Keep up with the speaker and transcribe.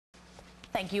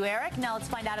Thank you, Eric. Now let's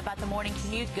find out about the morning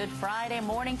commute. Good Friday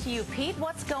morning to you, Pete.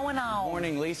 What's going on?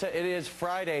 Morning, Lisa. It is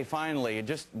Friday, finally.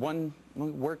 Just one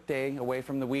work day away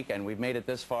from the weekend. We've made it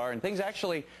this far, and things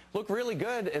actually look really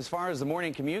good as far as the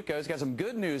morning commute goes. Got some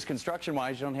good news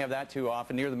construction-wise. You don't have that too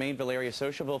often. Near the Mainville area,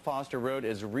 Socialville-Foster Road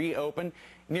is reopened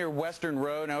near Western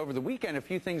Road. Now, over the weekend, a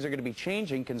few things are going to be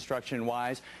changing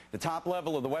construction-wise. The top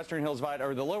level of the Western Hills Viaduct,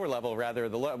 or the lower level, rather,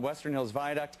 the Western Hills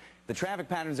Viaduct, the traffic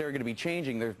patterns there are going to be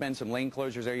changing. There's been some lane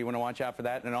closures there. You want to watch out for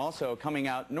that. And also, coming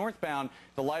out northbound,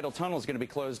 the Lytle Tunnel is going to be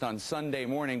closed on Sunday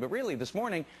morning. But really, this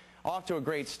morning, off to a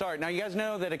great start. Now, you guys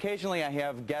know that occasionally I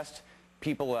have guest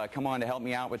people come on to help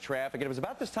me out with traffic. And it was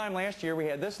about this time last year we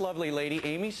had this lovely lady,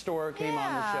 Amy Storer, came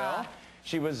on the show.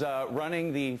 She was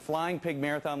running the Flying Pig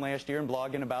Marathon last year and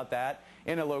blogging about that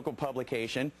in a local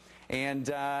publication.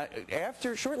 And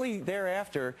shortly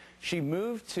thereafter, she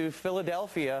moved to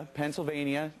Philadelphia,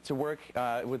 Pennsylvania, to work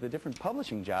with a different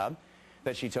publishing job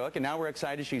that she took. And now we're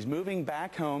excited. She's moving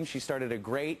back home. She started a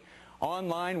great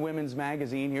online women's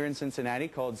magazine here in Cincinnati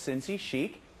called Cincy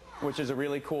Chic, which is a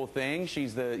really cool thing.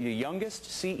 She's the youngest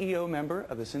CEO member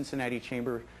of the Cincinnati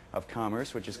Chamber of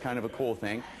Commerce, which is kind of a cool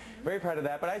thing. Very proud of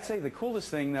that. But I'd say the coolest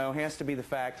thing, though, has to be the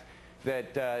fact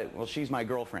that, well, she's my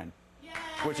girlfriend,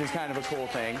 which is kind of a cool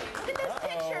thing. Look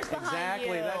at those pictures behind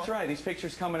Exactly, you. that's right. These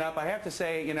pictures coming up. I have to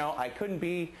say, you know, I couldn't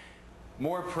be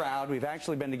more proud. We've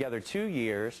actually been together 2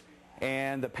 years.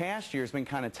 And the past year's been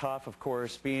kind of tough, of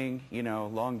course, being, you know,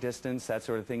 long distance, that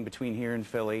sort of thing between here and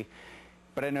Philly.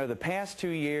 But I know the past 2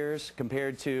 years,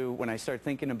 compared to when I start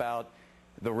thinking about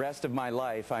the rest of my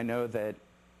life, I know that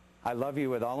I love you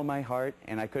with all of my heart,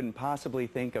 and I couldn't possibly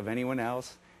think of anyone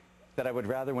else that I would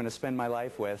rather want to spend my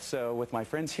life with. So with my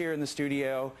friends here in the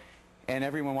studio and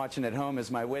everyone watching at home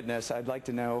as my witness, I'd like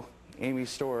to know Amy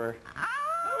Storer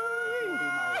will be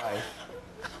my wife.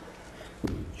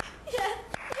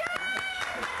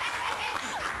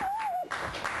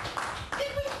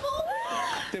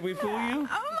 Did we fool you?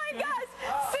 Oh my gosh!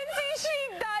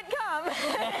 CincyChic.com.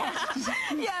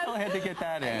 Yes. I had to get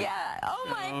that in. Yeah. Oh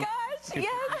my gosh.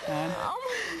 Yes. Oh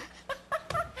my.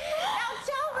 Now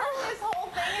tell her this whole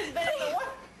thing has been in the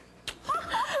works.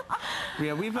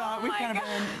 Yeah, we've kind of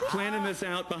been planning this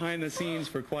out behind the scenes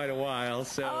for quite a while.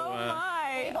 So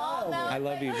I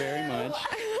love you very much.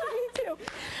 Me too.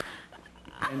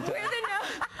 And,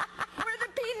 Where the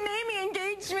Pete and Amy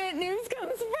engagement news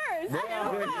comes first. Right?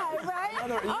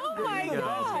 Oh my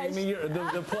gosh. Amy,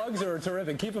 the plugs are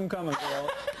terrific. Keep them coming, girl.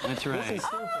 That's right. This is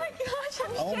Oh my gosh,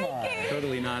 I'm shaking.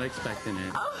 Totally not expecting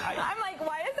it. Oh, I'm like,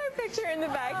 why is our picture in the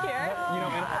back here? You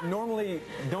know, and I normally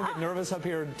don't get nervous up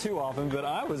here too often, but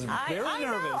I was very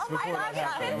nervous before that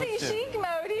happened. Cincy Chic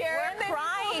mode here. We're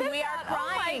crying. We are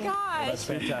crying. Oh my gosh. That's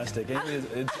fantastic. Amy,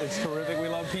 it's terrific. We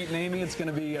love Pete and Amy. It's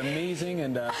going to be amazing,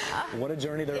 and what a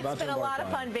journey they're about to It's been a embark lot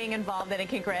of on. fun being involved in it.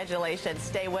 Congratulations.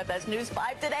 Stay with us. News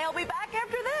 5 today. I'll be back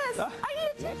after this. I need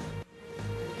a ticket.